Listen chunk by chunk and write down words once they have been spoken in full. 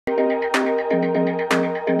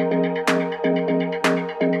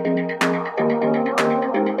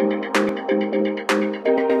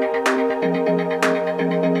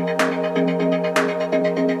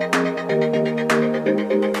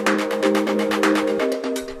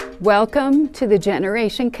Welcome to the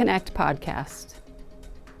Generation Connect podcast.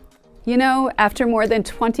 You know, after more than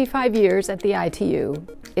 25 years at the ITU,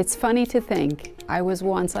 it's funny to think I was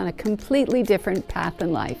once on a completely different path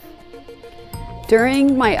in life.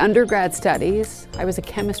 During my undergrad studies, I was a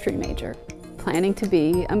chemistry major, planning to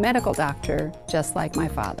be a medical doctor just like my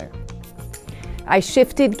father. I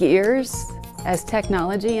shifted gears as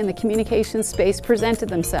technology and the communications space presented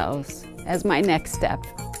themselves as my next step.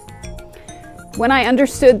 When I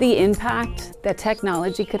understood the impact that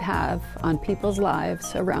technology could have on people's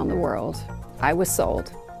lives around the world, I was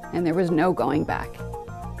sold, and there was no going back.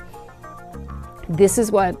 This is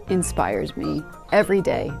what inspires me every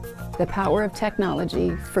day, the power of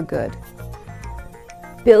technology for good.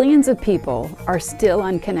 Billions of people are still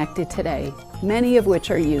unconnected today, many of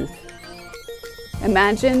which are youth.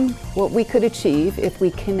 Imagine what we could achieve if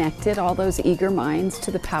we connected all those eager minds to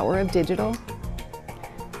the power of digital.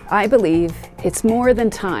 I believe it's more than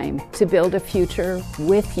time to build a future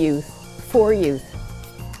with youth, for youth.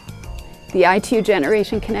 The ITU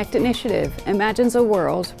Generation Connect initiative imagines a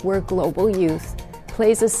world where global youth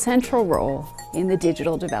plays a central role in the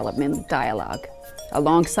digital development dialogue,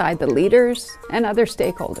 alongside the leaders and other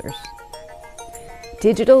stakeholders.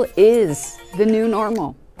 Digital is the new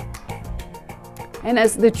normal. And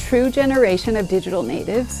as the true generation of digital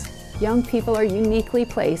natives, young people are uniquely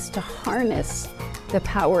placed to harness the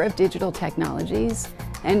power of digital technologies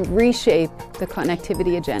and reshape the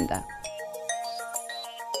connectivity agenda.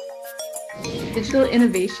 Digital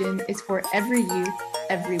innovation is for every youth,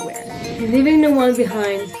 everywhere. Leaving no one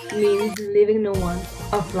behind means leaving no one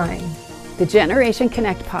offline. The Generation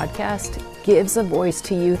Connect podcast gives a voice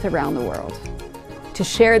to youth around the world to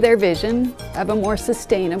share their vision of a more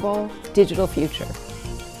sustainable digital future.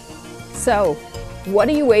 So, what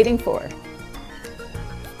are you waiting for?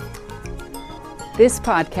 This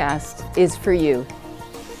podcast is for you.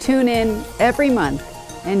 Tune in every month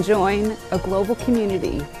and join a global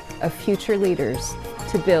community of future leaders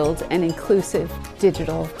to build an inclusive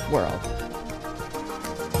digital world.